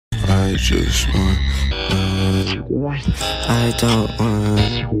I just want I don't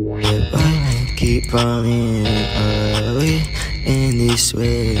want it, but keep falling away in these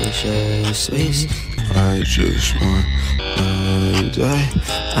swishes. I just want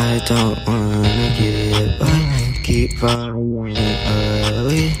I don't wanna get by, keep falling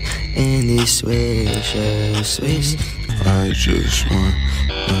away in these swishes. I just want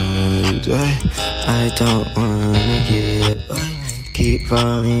I don't wanna get by, keep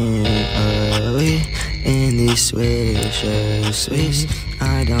falling away in these swishes.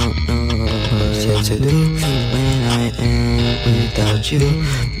 I don't know what to do when I am without you.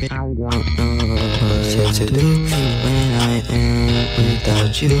 I don't know what to do when I am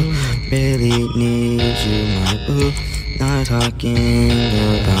without you. Really need you, my boo. Not talking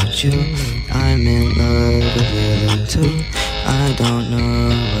about you. I'm in love with you too. I don't know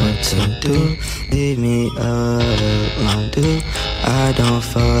what to do. Leave me alone, dude. I don't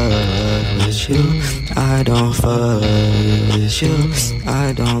fuck with you. I don't fuck with you.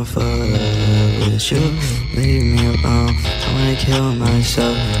 I don't fuck with you. Leave me alone. I wanna kill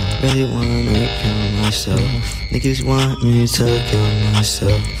myself. Really wanna kill myself. Niggas want me to kill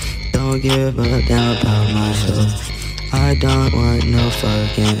myself. Don't give a damn about myself. I don't want no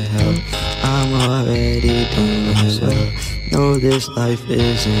fucking help. I'm already doing well. No, this life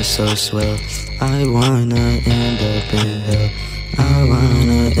isn't so swell. I wanna end up in hell. I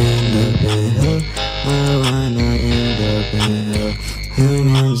wanna end up in hell. I wanna end up in hell.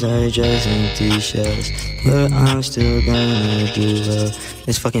 Humans are just empty shells, but I'm still gonna do well.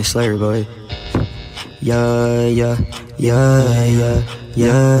 It's fucking Slayer, boy. Yeah, yeah, yeah, yeah,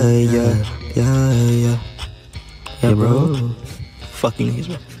 yeah, yeah, yeah, yeah. Yeah, bro. Fucking niggas,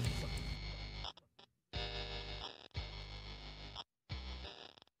 bro.